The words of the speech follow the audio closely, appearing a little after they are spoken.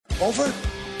Over?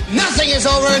 Nothing is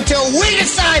over until we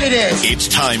decide it is. It's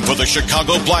time for the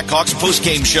Chicago Blackhawks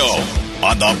Postgame Show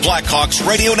on the Blackhawks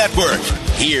Radio Network.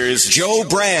 Here's Joe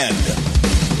Brand.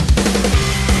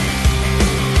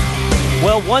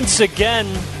 Well, once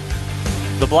again,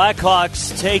 the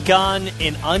Blackhawks take on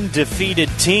an undefeated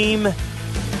team,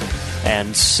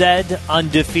 and said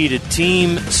undefeated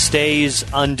team stays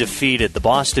undefeated. The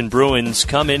Boston Bruins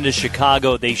come into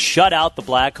Chicago. They shut out the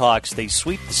Blackhawks. They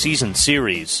sweep the season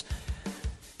series,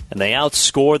 and they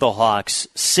outscore the Hawks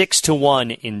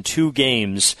 6-1 in 2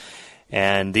 games.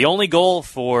 And the only goal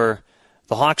for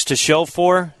the Hawks to show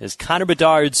for is Connor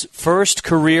Bedard's first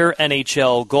career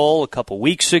NHL goal a couple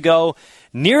weeks ago.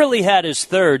 Nearly had his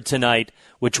third tonight,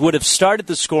 which would have started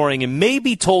the scoring and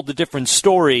maybe told a different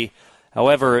story.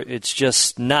 However, it's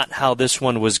just not how this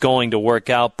one was going to work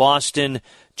out. Boston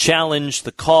challenged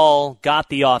the call, got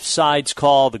the offsides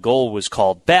call, the goal was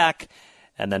called back,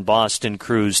 and then Boston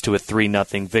cruised to a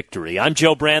 3-0 victory. I'm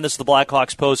Joe Brand. This is the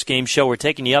Blackhawks Postgame Show. We're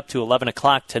taking you up to 11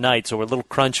 o'clock tonight, so we're a little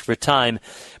crunched for time.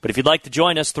 But if you'd like to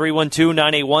join us,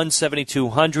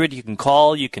 312-981-7200. You can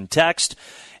call, you can text.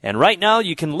 And right now,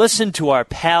 you can listen to our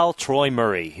pal Troy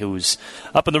Murray, who's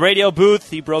up in the radio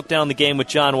booth. He broke down the game with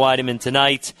John Weideman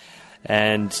tonight.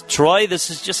 And, Troy, this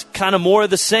is just kind of more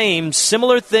of the same.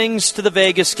 Similar things to the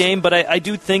Vegas game, but I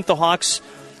do think the Hawks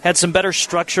had some better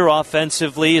structure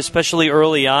offensively, especially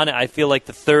early on. I feel like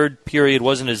the third period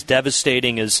wasn't as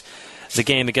devastating as the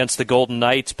game against the Golden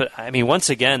Knights. But, I mean, once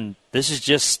again, this is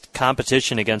just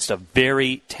competition against a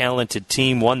very talented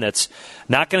team, one that's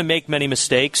not going to make many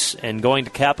mistakes and going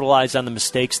to capitalize on the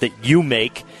mistakes that you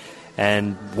make.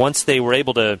 And once they were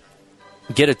able to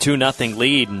get a 2-0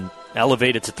 lead and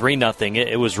elevate it to 3-0,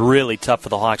 it was really tough for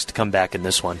the Hawks to come back in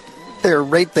this one. They're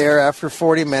right there after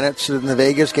 40 minutes. In the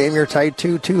Vegas game, you're tied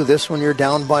 2-2. This one, you're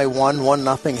down by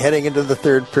 1-0, heading into the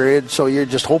third period. So you're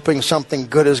just hoping something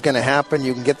good is going to happen.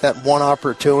 You can get that one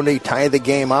opportunity, tie the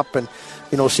game up, and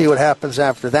see what happens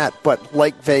after that. But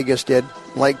like Vegas did,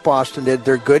 like Boston did,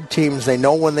 they're good teams. They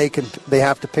know when they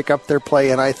have to pick up their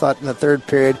play. And I thought in the third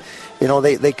period,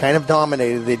 they kind of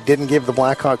dominated. They didn't give the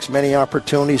Blackhawks many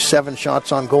opportunities. 7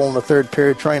 shots on goal in the third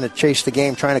period, trying to chase the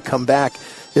game, trying to come back.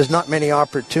 There's not many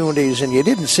opportunities, and you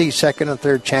didn't see second and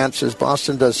third chances.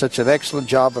 Boston does such an excellent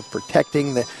job of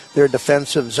protecting their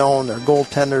defensive zone. Their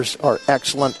goaltenders are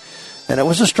excellent. And it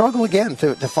was a struggle again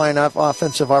to find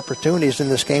offensive opportunities in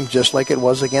this game, just like it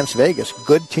was against Vegas.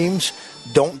 Good teams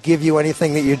don't give you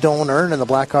anything that you don't earn, and the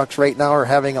Blackhawks right now are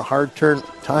having a hard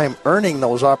time earning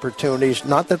those opportunities.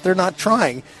 Not that they're not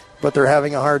trying, but they're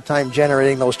having a hard time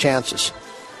generating those chances.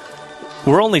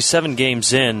 We're only 7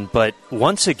 games in, but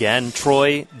once again,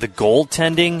 Troy, the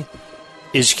goaltending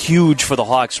is huge for the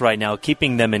Hawks right now,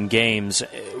 keeping them in games.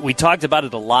 We talked about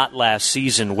it a lot last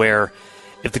season, where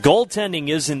if the goaltending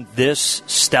isn't this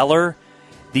stellar,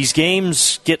 these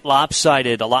games get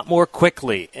lopsided a lot more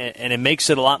quickly, and it makes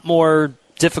it a lot more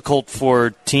difficult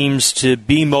for teams to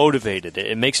be motivated.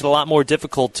 It makes it a lot more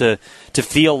difficult to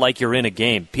feel like you're in a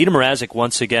game. Peter Mrazek,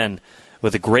 once again,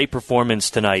 with a great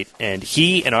performance tonight, and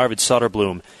he and Arvid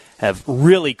Soderblom have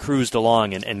really cruised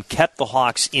along and kept the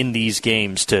Hawks in these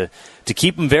games to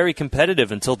keep them very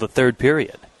competitive until the third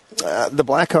period. The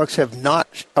Blackhawks have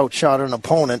not outshot an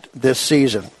opponent this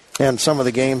season. And some of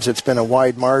the games, it's been a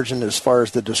wide margin as far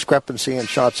as the discrepancy in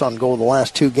shots on goal. The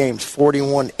last 2 games,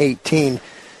 41-18,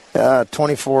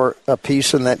 24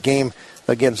 apiece in that game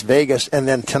against Vegas. And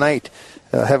then tonight,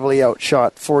 heavily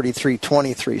outshot,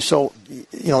 43-23. So,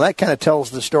 that kind of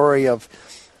tells the story of,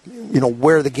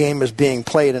 where the game is being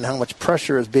played and how much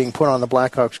pressure is being put on the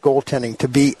Blackhawks goaltending to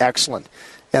be excellent.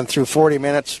 And through 40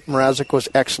 minutes, Mrazek was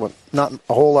excellent. Not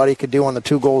a whole lot he could do on the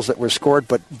 2 goals that were scored,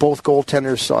 but both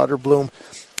goaltenders, Soderblom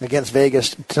against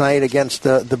Vegas, tonight against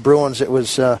the Bruins, it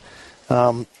was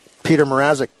Peter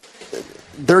Mrazek.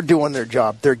 They're doing their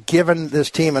job. They're giving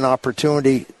this team an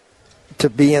opportunity to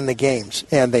be in the games,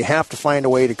 and they have to find a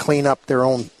way to clean up their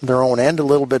own end a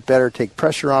little bit better, take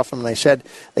pressure off them. And I said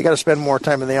they got to spend more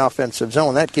time in the offensive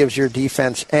zone. That gives your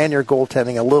defense and your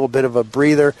goaltending a little bit of a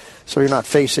breather, so you're not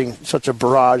facing such a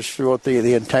barrage throughout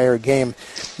the entire game.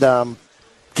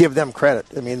 Give them credit.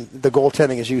 I mean, the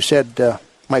goaltending, as you said,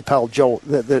 my pal Joe,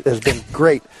 that has been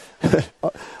great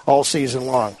all season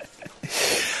long.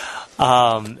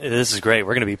 This is great.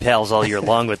 We're going to be pals all year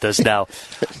long with this now.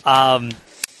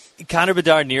 Connor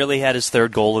Bedard nearly had his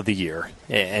third goal of the year,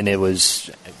 and it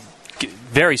was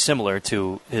very similar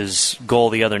to his goal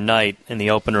the other night in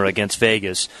the opener against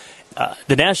Vegas.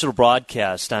 The national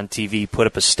broadcast on TV put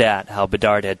up a stat how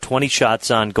Bedard had 20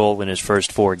 shots on goal in his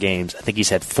first 4 games. I think he's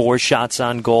had 4 shots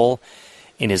on goal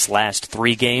in his last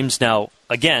 3 games. Now,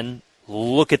 again,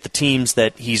 look at the teams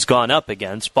that he's gone up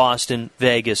against, Boston,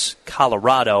 Vegas,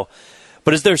 Colorado.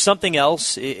 But is there something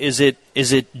else? Is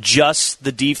it just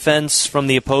the defense from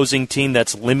the opposing team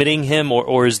that's limiting him,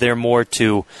 or is there more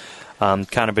to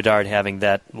Connor Bedard having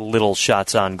that little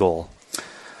shots on goal?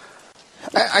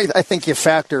 I think you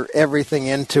factor everything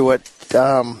into it.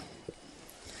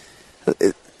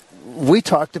 We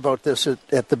talked about this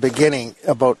at the beginning,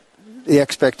 about the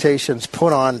expectations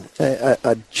put on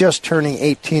a just turning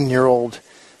 18-year-old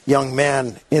young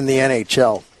man in the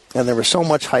NHL. And there was so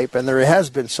much hype, and there has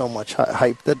been so much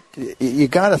hype, that you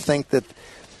got to think that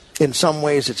in some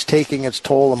ways it's taking its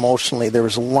toll emotionally. There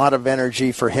was a lot of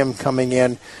energy for him coming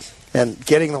in and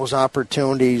getting those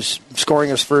opportunities, scoring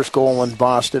his first goal in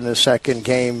Boston, his second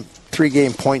game,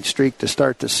 3-game point streak to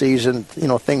start the season.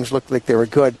 Things looked like they were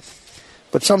good.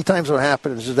 But sometimes what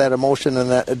happens is that emotion and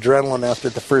that adrenaline after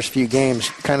the first few games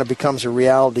kind of becomes a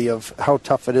reality of how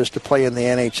tough it is to play in the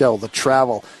NHL, the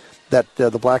travel that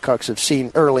the Blackhawks have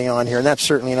seen early on here. And that's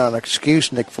certainly not an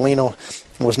excuse. Nick Foligno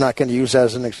was not going to use that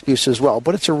as an excuse as well.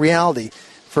 But it's a reality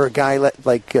for a guy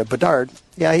like Bedard.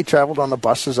 Yeah, he traveled on the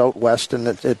buses out west, and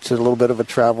it's a little bit of a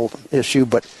travel issue.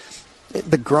 But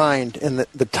the grind and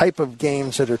the type of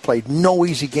games that are played, no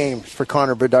easy games for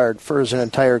Connor Bedard for his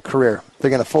entire career. They're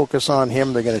going to focus on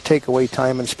him. They're going to take away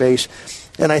time and space.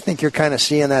 And I think you're kind of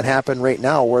seeing that happen right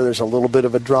now, where there's a little bit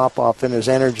of a drop-off in his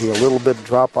energy, a little bit of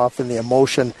drop-off in the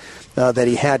emotion that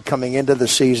he had coming into the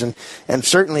season. And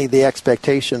certainly the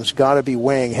expectations got to be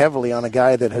weighing heavily on a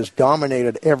guy that has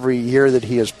dominated every year that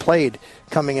he has played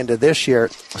coming into this year.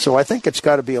 So I think it's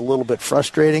got to be a little bit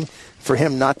frustrating for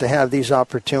him not to have these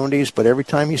opportunities. But every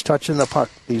time he's touching the puck,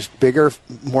 these bigger,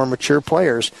 more mature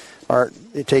players are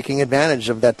taking advantage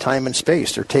of that time and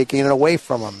space. They're taking it away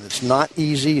from him. It's not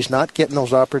easy. He's not getting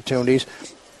those opportunities.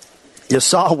 You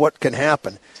saw what can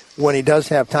happen when he does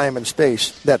have time and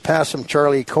space. That pass from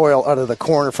Charlie Coyle out of the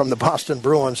corner from the Boston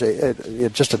Bruins,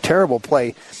 just a terrible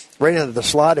play right into the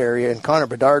slot area, and Connor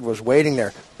Bedard was waiting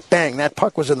there. Bang, that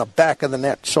puck was in the back of the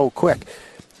net so quick.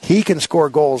 He can score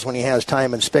goals when he has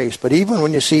time and space, but even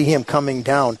when you see him coming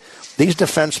down, these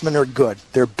defensemen are good.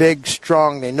 They're big,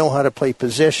 strong, they know how to play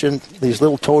position. These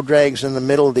little toe drags in the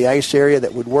middle of the ice area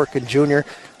that would work in junior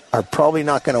are probably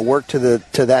not going to work to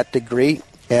that degree.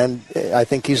 And I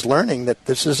think he's learning that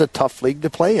this is a tough league to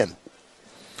play in.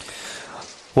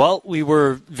 Well, we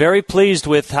were very pleased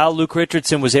with how Luke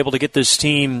Richardson was able to get this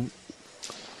team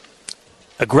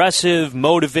aggressive,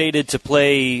 motivated to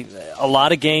play a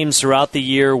lot of games throughout the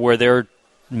year where they're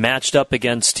matched up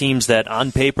against teams that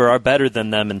on paper are better than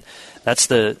them. And that's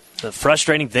the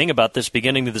frustrating thing about this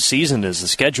beginning of the season, is the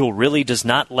schedule really does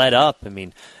not let up. I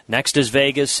mean, next is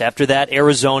Vegas. After that,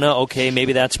 Arizona. Okay,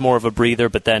 maybe that's more of a breather.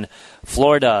 But then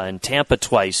Florida and Tampa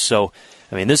twice. So,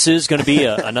 I mean, this is going to be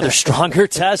another stronger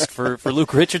test for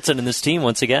Luke Richardson and this team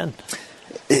once again.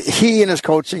 He and his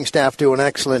coaching staff do an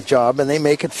excellent job, and they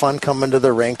make it fun coming to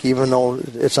the rink, even though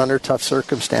it's under tough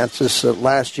circumstances.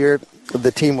 Last year,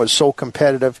 the team was so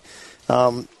competitive.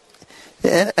 And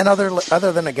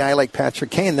other than a guy like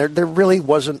Patrick Kane, there really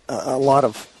wasn't a lot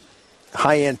of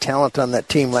high-end talent on that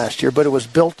team last year, but it was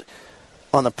built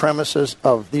on the premises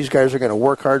of these guys are going to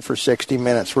work hard for 60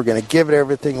 minutes. We're going to give it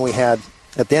everything we had.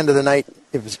 At the end of the night,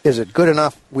 is it good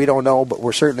enough? We don't know, but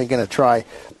we're certainly going to try.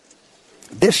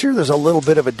 This year, there's a little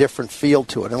bit of a different feel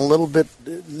to it, and a little bit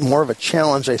more of a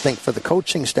challenge, I think, for the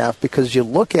coaching staff, because you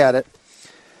look at it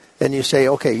and you say,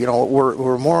 okay,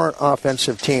 we're a more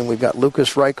offensive team. We've got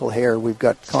Lucas Reichel here. We've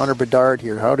got Connor Bedard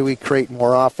here. How do we create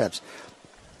more offense?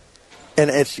 And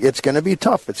it's going to be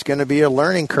tough. It's going to be a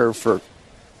learning curve for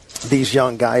these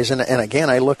young guys. And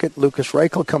again, I look at Lucas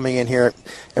Reichel coming in here,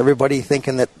 everybody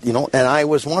thinking that, and I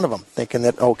was one of them, thinking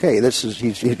that, okay,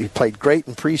 he played great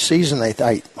in preseason.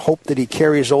 I hope that he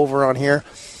carries over on here.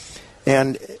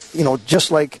 And,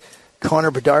 just like Connor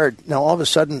Bedard, now all of a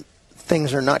sudden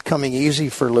things are not coming easy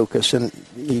for Lucas, and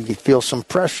you feel some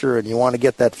pressure, and you want to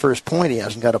get that first point. He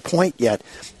hasn't got a point yet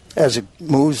as it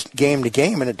moves game to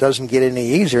game, and it doesn't get any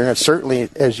easier. And it certainly,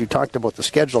 as you talked about the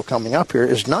schedule coming up here,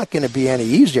 is not going to be any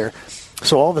easier.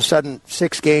 So all of a sudden,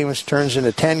 6 games turns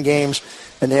into 10 games,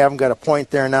 and they haven't got a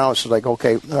point there now. It's like,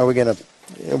 okay, are we going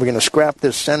to scrap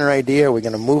this center idea? Are we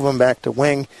going to move him back to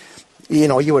wing?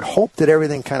 You would hope that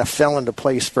everything kind of fell into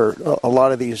place for a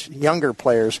lot of these younger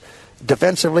players.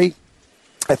 Defensively,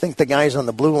 I think the guys on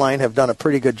the blue line have done a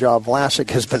pretty good job. Vlasic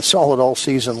has been solid all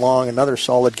season long. Another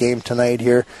solid game tonight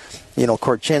here.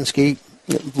 Korchinski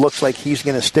looks like he's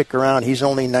going to stick around. He's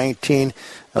only 19.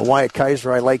 Wyatt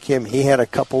Kaiser, I like him. He had a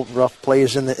couple rough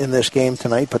plays in this game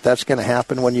tonight, but that's going to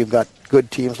happen when you've got good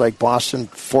teams like Boston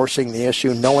forcing the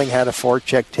issue, knowing how to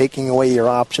forecheck, taking away your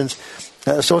options.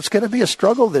 So it's going to be a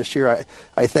struggle this year,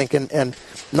 I think, and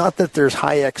not that there's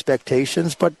high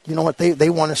expectations, but you know what, they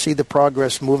want to see the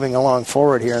progress moving along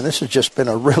forward here, and this has just been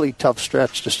a really tough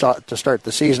stretch to start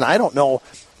the season. I don't know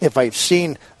if I've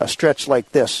seen a stretch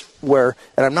like this where,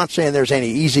 and I'm not saying there's any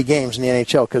easy games in the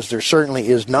NHL, because there certainly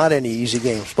is not any easy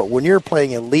games, but when you're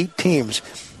playing elite teams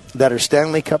that are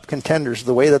Stanley Cup contenders,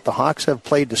 the way that the Hawks have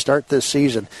played to start this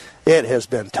season, it has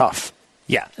been tough.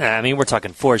 Yeah, I mean, we're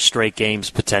talking 4 straight games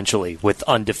potentially with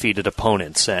undefeated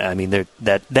opponents. I mean,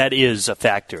 that is a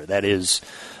factor. That is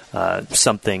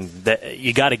something that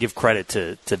you got to give credit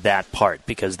to that part,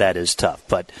 because that is tough.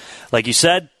 But like you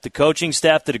said, the coaching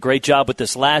staff did a great job with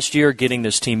this last year, getting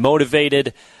this team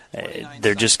motivated.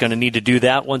 They're just going to need to do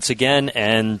that once again.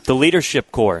 And the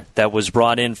leadership core that was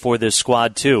brought in for this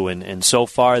squad, too. And so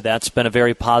far, that's been a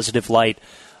very positive light.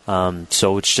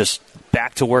 So it's just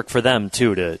back to work for them,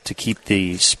 too, to keep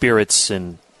the spirits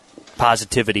and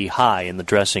positivity high in the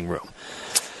dressing room.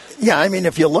 Yeah, I mean,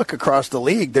 if you look across the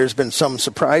league, there's been some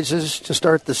surprises to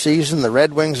start the season. The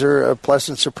Red Wings are a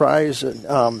pleasant surprise,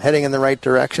 heading in the right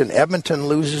direction. Edmonton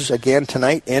loses again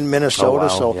tonight in Minnesota.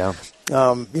 Oh, wow.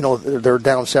 So, they're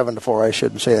down 7-4. I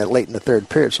shouldn't say that, late in the third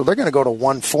period. So they're going to go to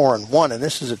 1-4-1, and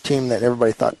this is a team that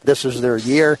everybody thought this is their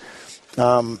year.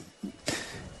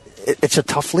 It's a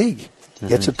tough league.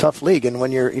 Mm-hmm. It's a tough league, and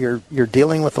when you're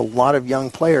dealing with a lot of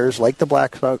young players like the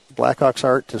Blackhawks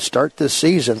are to start this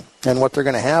season, and what they're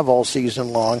going to have all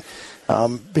season long,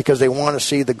 because they want to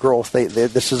see the growth.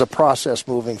 This is a process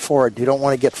moving forward. You don't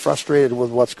want to get frustrated with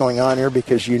what's going on here,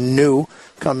 because you knew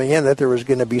coming in that there was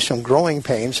going to be some growing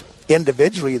pains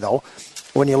individually. Though,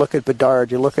 when you look at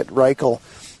Bedard, you look at Reichel.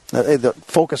 The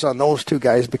focus on those two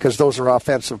guys, because those are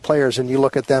offensive players, and you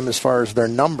look at them as far as their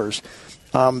numbers.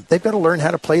 They've got to learn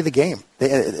how to play the game,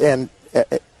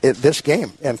 this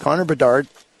game. And Connor Bedard,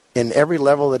 in every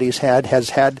level that he's had,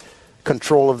 has had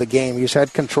control of the game. He's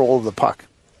had control of the puck.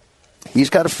 He's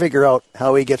got to figure out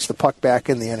how he gets the puck back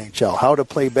in the NHL, how to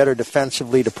play better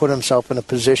defensively to put himself in a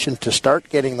position to start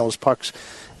getting those pucks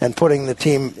and putting the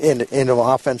team into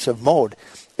offensive mode.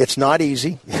 It's not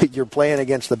easy. You're playing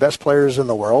against the best players in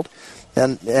the world.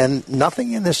 And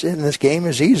nothing in this game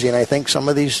is easy, and I think some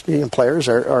of these players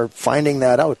are finding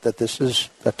that out, that this is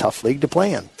a tough league to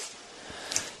play in.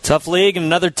 Tough league, and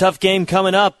another tough game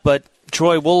coming up. But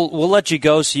Troy, we'll let you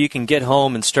go so you can get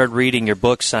home and start reading your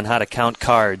books on how to count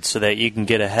cards, so that you can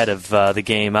get ahead of the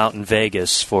game out in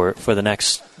Vegas for the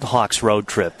next Hawks road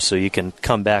trip, so you can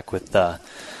come back with a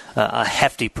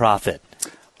hefty profit.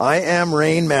 I am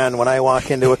Rain Man when I walk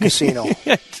into a casino.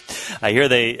 I hear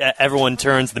everyone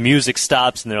turns, the music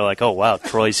stops, and they're like, "Oh wow,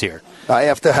 Troy's here." I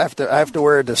have to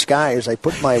wear a disguise. I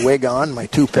put my wig on, my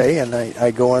toupee, and I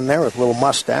go in there with a little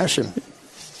mustache and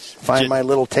find my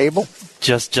little table.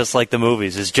 Just like the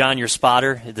movies. Is John your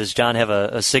spotter? Does John have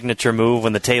a signature move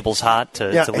when the table's hot to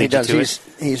lead you to it?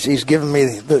 He's giving me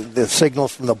the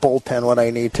signals from the bullpen what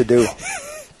I need to do.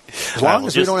 As long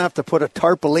as we don't have to put a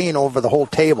tarpaulin over the whole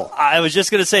table. I was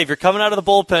just going to say, if you're coming out of the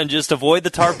bullpen, just avoid the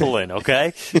tarpaulin,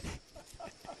 okay?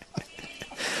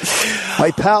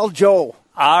 My pal Joe.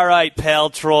 All right, pal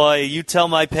Troy. You tell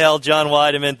my pal John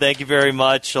Weideman, thank you very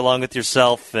much, along with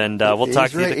yourself, and we'll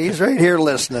talk to you. He's right here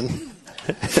listening.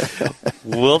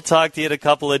 We'll talk to you in a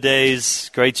couple of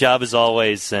days. Great job as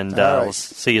always, and we'll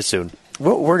see you soon.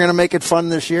 We're going to make it fun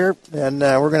this year, and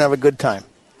we're going to have a good time.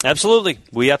 Absolutely.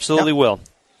 We absolutely will.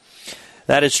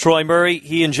 That is Troy Murray.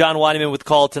 He and John Weideman with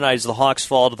call tonight as the Hawks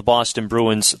fall to the Boston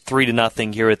Bruins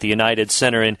 3-0 here at the United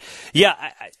Center. And, yeah,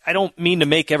 I don't mean to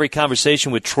make every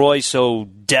conversation with Troy so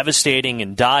devastating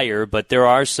and dire, but there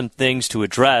are some things to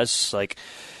address, like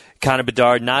Connor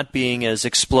Bedard not being as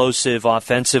explosive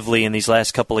offensively in these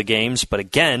last couple of games. But,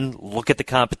 again, look at the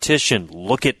competition.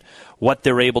 Look at what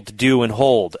they're able to do and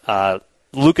hold.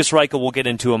 Lucas Reichel we'll get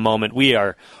into a moment. We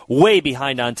are way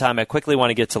behind on time. I quickly want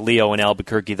to get to Leo in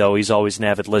Albuquerque, though. He's always an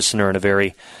avid listener and a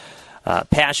very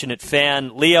passionate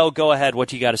fan. Leo, go ahead. What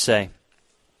do you got to say?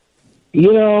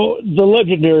 You know, the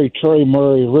legendary Troy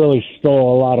Murray really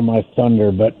stole a lot of my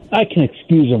thunder, but I can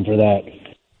excuse him for that.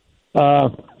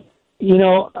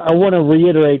 I want to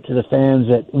reiterate to the fans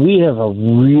that we have a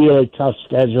really tough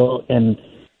schedule, and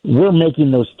we're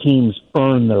making those teams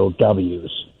earn their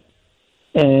W's.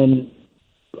 And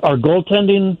our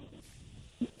goaltending,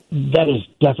 that is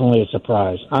definitely a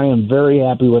surprise. I am very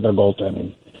happy with our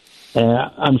goaltending.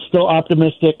 I'm still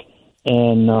optimistic,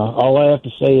 and all I have to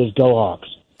say is go Hawks.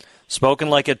 Spoken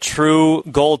like a true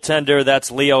goaltender.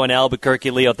 That's Leo in Albuquerque.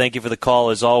 Leo, thank you for the call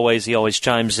as always. He always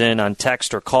chimes in on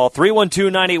text or call.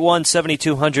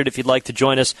 312-981-7200 if you'd like to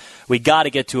join us. We got to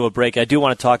get to a break. I do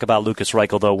want to talk about Lukas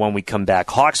Reichel, though, when we come back.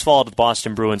 Hawks fall to the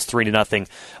Boston Bruins 3-0.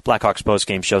 Blackhawks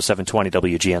Postgame Show, 720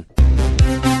 WGN.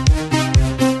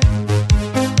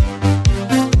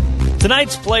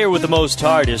 Tonight's Player with the Most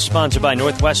Heart is sponsored by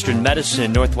Northwestern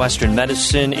Medicine. Northwestern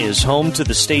Medicine is home to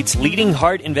the state's leading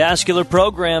heart and vascular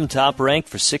program, top ranked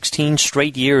for 16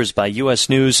 straight years by U.S.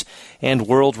 News and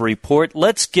World Report.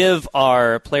 Let's give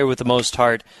our Player with the Most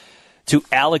Heart to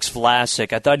Alex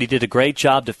Vlasic. I thought he did a great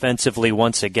job defensively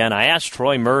once again. I asked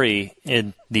Troy Murray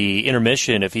in the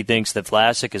intermission if he thinks that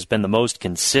Vlasic has been the most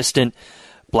consistent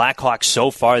Blackhawks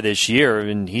so far this year,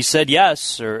 and he said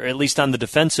yes, or at least on the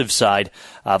defensive side.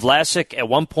 Vlasic at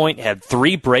one point had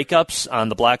 3 breakups on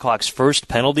the Blackhawks' first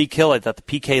penalty kill. I thought the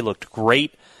PK looked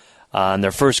great on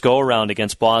their first go-around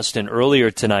against Boston earlier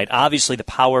tonight. Obviously, the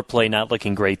power play not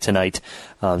looking great tonight,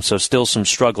 so still some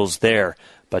struggles there.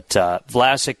 But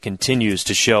Vlasic continues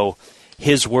to show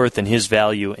his worth and his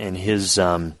value and his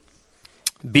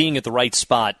being at the right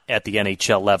spot at the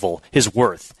NHL level, his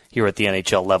worth here at the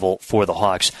NHL level for the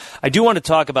Hawks. I do want to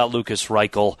talk about Lukas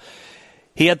Reichel.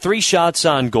 He had 3 shots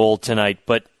on goal tonight,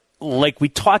 but like we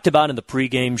talked about in the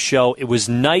pregame show, it was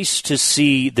nice to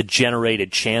see the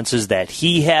generated chances that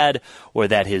he had or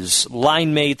that his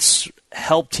line mates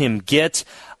helped him get.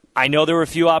 I know there were a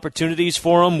few opportunities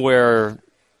for him where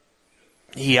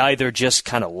he either just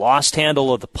kind of lost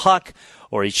handle of the puck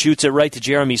or he shoots it right to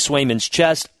Jeremy Swayman's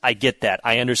chest. I get that.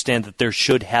 I understand that there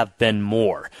should have been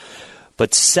more.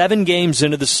 But 7 games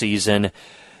into the season,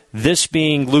 this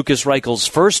being Lukas Reichel's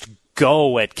first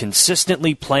go at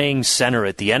consistently playing center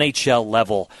at the NHL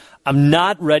level, I'm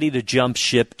not ready to jump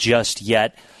ship just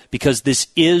yet because this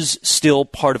is still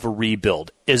part of a rebuild.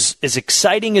 As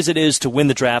exciting as it is to win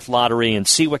the draft lottery and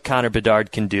see what Connor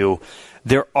Bedard can do,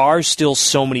 there are still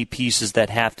so many pieces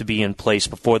that have to be in place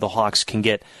before the Hawks can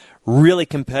get really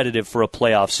competitive for a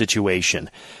playoff situation.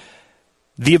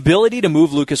 The ability to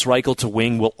move Lukas Reichel to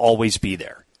wing will always be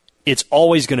there. It's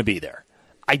always going to be there.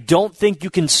 I don't think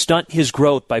you can stunt his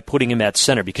growth by putting him at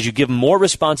center because you give him more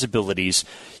responsibilities,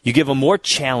 you give him more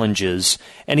challenges,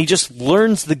 and he just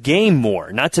learns the game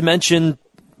more, not to mention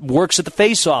works at the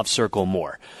face-off circle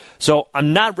more. So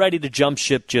I'm not ready to jump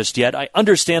ship just yet. I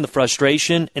understand the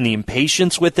frustration and the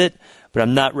impatience with it, but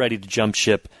I'm not ready to jump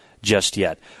ship just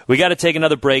yet. We got to take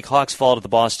another break. Hawks fall to the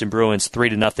Boston Bruins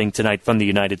 3-0 tonight from the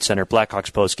United Center.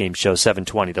 Blackhawks Postgame Show,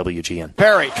 720 WGN.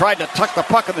 Perry tried to tuck the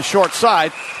puck on the short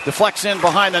side. Deflects in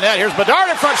behind the net. Here's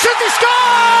Bedard in front. Shoots, he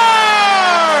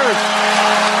scores!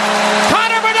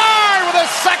 Connor Bedard with his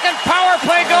second power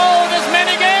play goal in as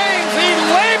many games. He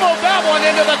labeled that one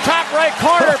into the top right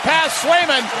corner past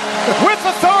Swayman. With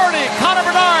authority, Connor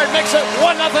Bedard makes it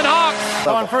 1-0 Hawks.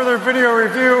 On further video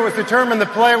review, it was determined the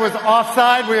play was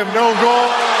offside. We have no goal.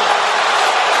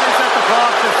 Set the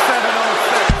clock to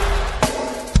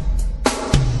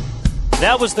 7:06.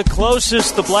 That was the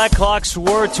closest the Blackhawks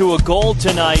were to a goal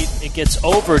tonight. It gets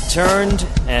overturned,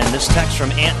 and this text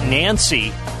from Aunt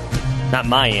Nancy, not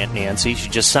my Aunt Nancy, she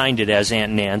just signed it as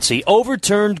Aunt Nancy.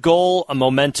 Overturned goal, a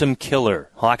momentum killer.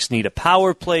 Hawks need a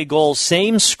power play goal,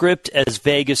 same script as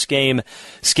Vegas game.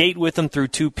 Skate with them through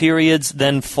 2 periods,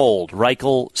 then fold.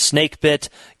 Reichel, snake bit,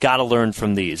 gotta learn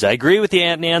from these. I agree with you,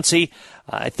 Aunt Nancy.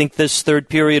 I think this third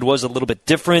period was a little bit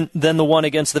different than the one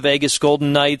against the Vegas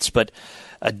Golden Knights, but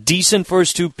a decent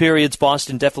first 2 periods.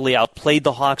 Boston definitely outplayed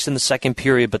the Hawks in the second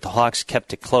period, but the Hawks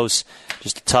kept it close.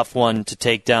 Just a tough one to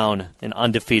take down an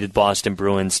undefeated Boston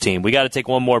Bruins team. We got to take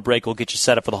one more break. We'll get you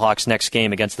set up for the Hawks' next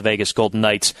game against the Vegas Golden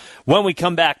Knights. When we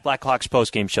come back, Blackhawks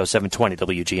Postgame Show, 720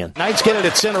 WGN. Knights get it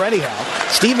at center anyhow.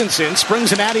 Stevenson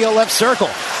springs an Adio left circle.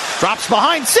 Drops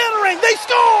behind, centering, they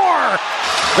score!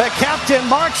 The captain,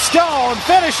 Mark Stone,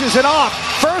 finishes it off.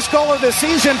 First goal of the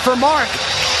season for Mark.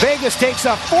 Vegas takes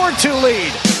a 4-2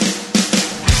 lead.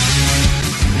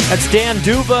 That's Dan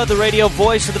Duva, the radio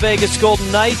voice of the Vegas Golden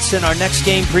Knights, and our next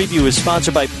game preview is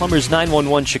sponsored by Plumbers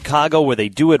 911 Chicago, where they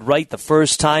do it right the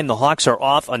first time. The Hawks are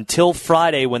off until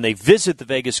Friday when they visit the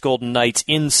Vegas Golden Knights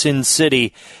in Sin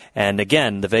City. And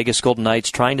again, the Vegas Golden Knights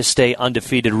trying to stay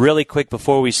undefeated. Really quick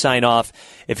before we sign off,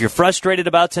 if you're frustrated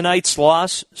about tonight's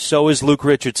loss, so is Luke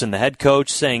Richardson, the head coach,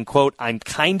 saying, quote, "I'm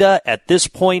kinda, at this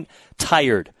point,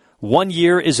 tired. 1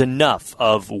 year is enough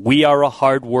of we are a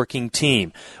hard-working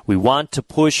team. We want to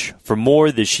push for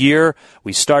more this year.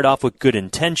 We start off with good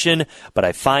intention, but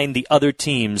I find the other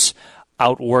teams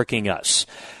outworking us."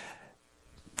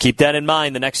 Keep that in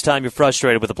mind the next time you're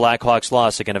frustrated with the Blackhawks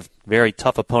loss against a very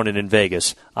tough opponent in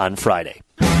Vegas on Friday.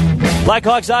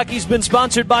 Blackhawks hockey's been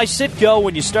sponsored by Citgo.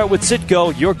 When you start with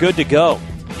Citgo, you're good to go.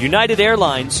 United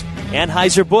Airlines,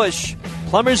 Anheuser-Busch,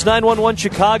 Plumbers 911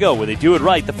 Chicago, where they do it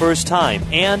right the first time,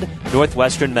 and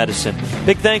Northwestern Medicine.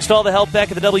 Big thanks to all the help back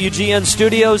at the WGN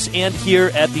studios and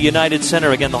here at the United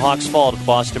Center. Again, the Hawks fall to the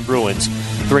Boston Bruins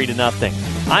 3-0.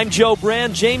 I'm Joe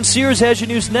Brand. James Sears has your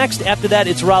news next. After that,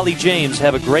 it's Raleigh James.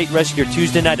 Have a great rest of your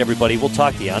Tuesday night, everybody. We'll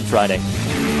talk to you on Friday.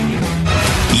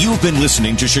 You've been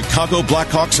listening to Chicago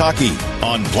Blackhawks Hockey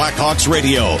on Blackhawks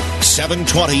Radio,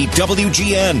 720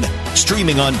 WGN.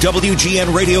 Streaming on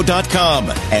WGNradio.com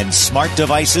and smart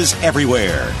devices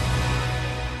everywhere.